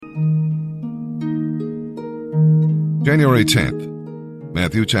January 10th,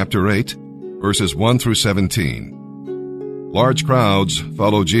 Matthew chapter 8, verses 1 through 17. Large crowds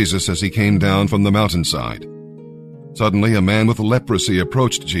followed Jesus as he came down from the mountainside. Suddenly, a man with leprosy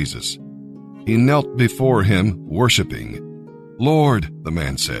approached Jesus. He knelt before him, worshiping. "Lord," the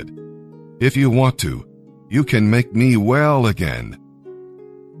man said, "if you want to, you can make me well again."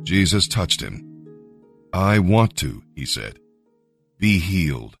 Jesus touched him. "I want to," he said. "Be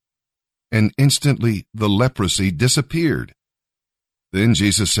healed." And instantly the leprosy disappeared. Then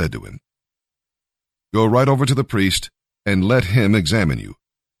Jesus said to him, "Go right over to the priest and let him examine you.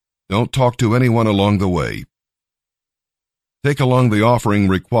 Don't talk to anyone along the way. Take along the offering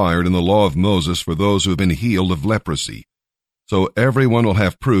required in the law of Moses for those who have been healed of leprosy, so everyone will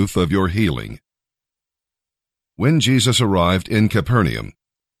have proof of your healing." When Jesus arrived in Capernaum,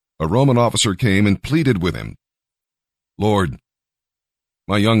 a Roman officer came and pleaded with him, "Lord,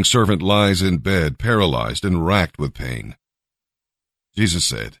 my young servant lies in bed, paralyzed and racked with pain." Jesus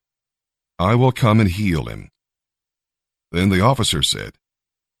said, "I will come and heal him." Then the officer said,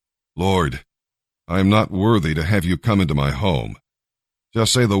 "Lord, I am not worthy to have you come into my home.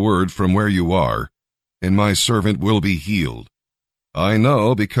 Just say the word from where you are, and my servant will be healed. I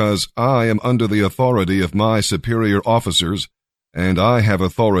know because I am under the authority of my superior officers, and I have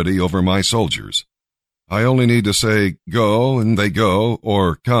authority over my soldiers. I only need to say, 'Go,' and they go,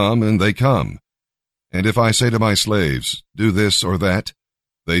 or 'Come,' and they come. And if I say to my slaves, 'Do this or that,'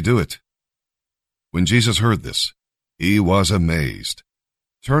 they do it." When Jesus heard this, he was amazed.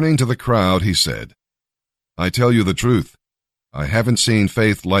 Turning to the crowd, he said, "I tell you the truth, I haven't seen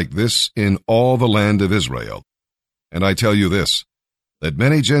faith like this in all the land of Israel. And I tell you this, that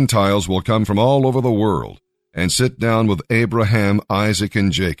many Gentiles will come from all over the world and sit down with Abraham, Isaac,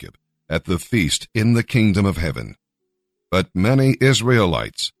 and Jacob at the feast in the kingdom of heaven. But many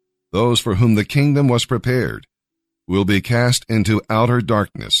Israelites, those for whom the kingdom was prepared, will be cast into outer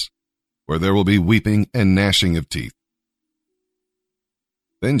darkness, where there will be weeping and gnashing of teeth."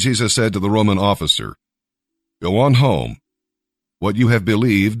 Then Jesus said to the Roman officer, "Go on home. What you have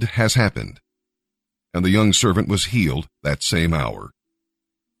believed has happened." And the young servant was healed that same hour.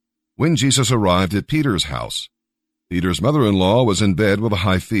 When Jesus arrived at Peter's house, Peter's mother-in-law was in bed with a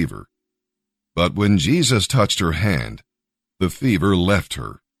high fever. But when Jesus touched her hand, the fever left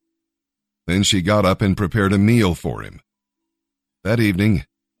her. Then she got up and prepared a meal for him. That evening,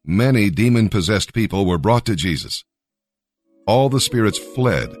 many demon-possessed people were brought to Jesus. All the spirits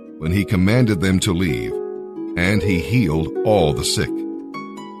fled when he commanded them to leave, and he healed all the sick.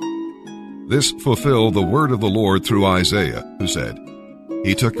 This fulfilled the word of the Lord through Isaiah, who said,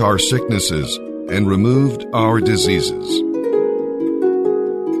 "He took our sicknesses and removed our diseases."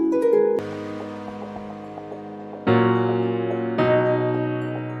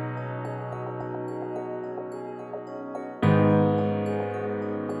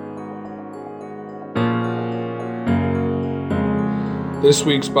 This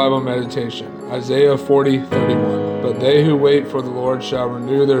week's Bible meditation, Isaiah 40:31. "But they who wait for the Lord shall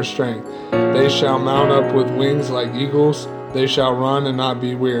renew their strength. They shall mount up with wings like eagles. They shall run and not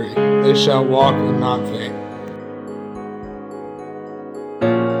be weary. They shall walk and not faint."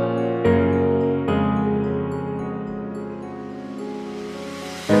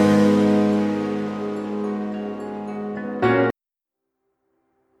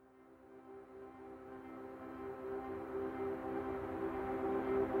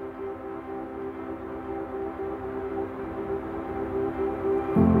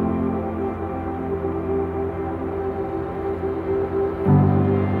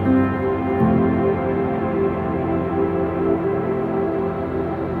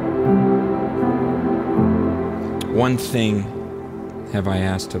 One thing have I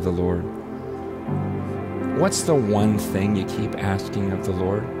asked of the Lord. What's the one thing you keep asking of the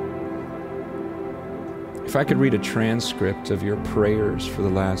Lord? If I could read a transcript of your prayers for the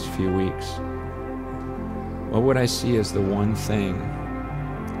last few weeks, what would I see as the one thing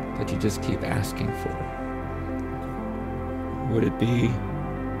that you just keep asking for? Would it be,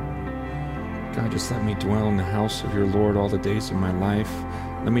 "God, just let me dwell in the house of your Lord all the days of my life.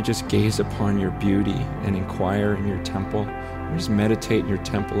 Let me just gaze upon your beauty and inquire in your temple. Let me just meditate in your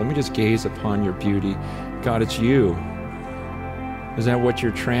temple. Let me just gaze upon your beauty. God, it's you." Is that what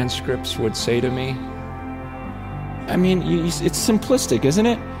your transcripts would say to me? I mean, it's simplistic, isn't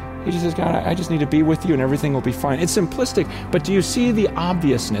it? He just says, "God, I just need to be with you and everything will be fine." It's simplistic, but do you see the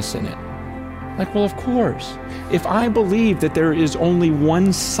obviousness in it? Like, well, of course. If I believe that there is only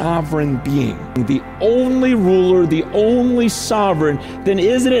one sovereign being, the only ruler, the only sovereign, then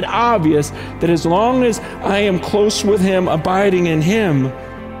isn't it obvious that as long as I am close with him, abiding in him,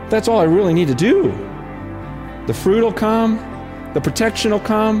 that's all I really need to do? The fruit will come. The protection will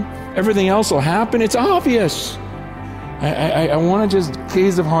come. Everything else will happen. It's obvious. I want to just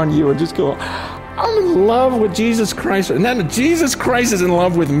gaze upon you and just go, I'm in love with Jesus Christ. And then Jesus Christ is in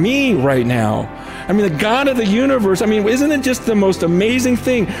love with me right now. I mean, the God of the universe. I mean, isn't it just the most amazing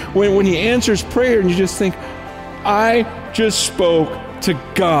thing when he answers prayer and you just think, I just spoke to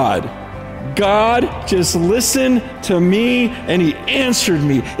God. God just listened to me and he answered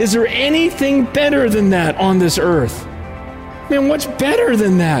me. Is there anything better than that on this earth? Man, what's better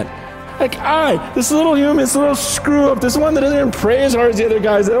than that? Like this little human, this little screw up, this one that doesn't even pray as hard as the other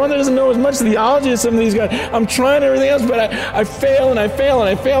guys, the one that doesn't know as much theology as some of these guys. I'm trying everything else, but I fail and I fail and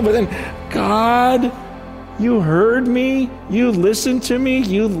I fail. But then, God, you heard me, you listened to me,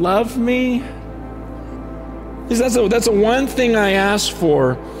 you love me. That's the one thing I ask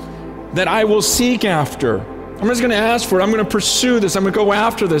for, that I will seek after. I'm just going to ask for it. I'm going to pursue this. I'm going to go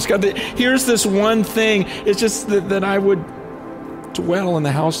after this. God, here's this one thing. It's just that I would dwell in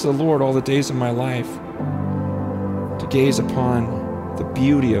the house of the Lord all the days of my life, to gaze upon the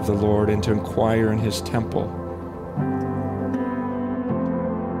beauty of the Lord and to inquire in his temple.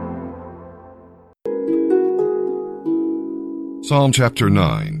 Psalm chapter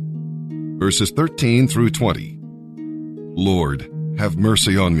 9, verses 13 through 20. Lord, have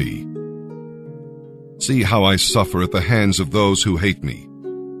mercy on me. See how I suffer at the hands of those who hate me.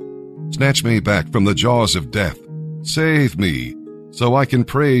 Snatch me back from the jaws of death. Save me, so I can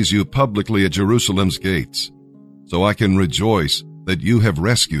praise you publicly at Jerusalem's gates, so I can rejoice that you have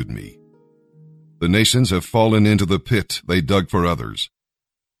rescued me. The nations have fallen into the pit they dug for others.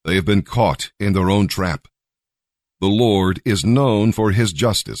 They have been caught in their own trap. The Lord is known for his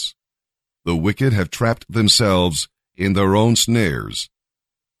justice. The wicked have trapped themselves in their own snares.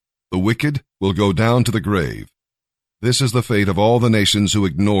 The wicked will go down to the grave. This is the fate of all the nations who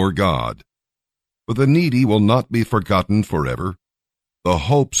ignore God. But the needy will not be forgotten forever. The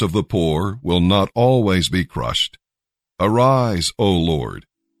hopes of the poor will not always be crushed. Arise, O Lord.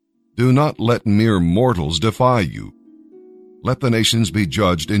 Do not let mere mortals defy you. Let the nations be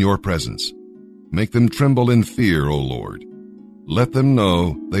judged in your presence. Make them tremble in fear, O Lord. Let them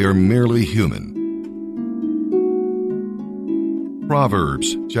know they are merely human.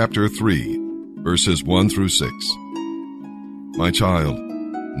 Proverbs chapter 3, verses 1 through 6. My child,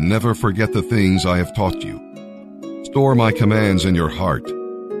 never forget the things I have taught you. Store my commands in your heart,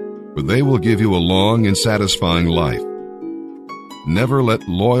 for they will give you a long and satisfying life. Never let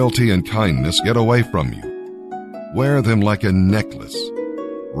loyalty and kindness get away from you. Wear them like a necklace.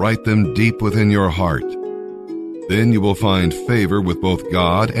 Write them deep within your heart. Then you will find favor with both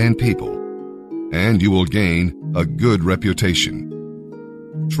God and people, and you will gain a good reputation.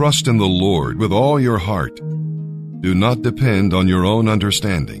 Trust in the Lord with all your heart. Do not depend on your own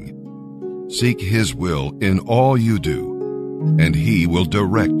understanding. Seek his will in all you do, and he will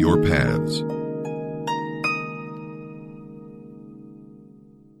direct your paths.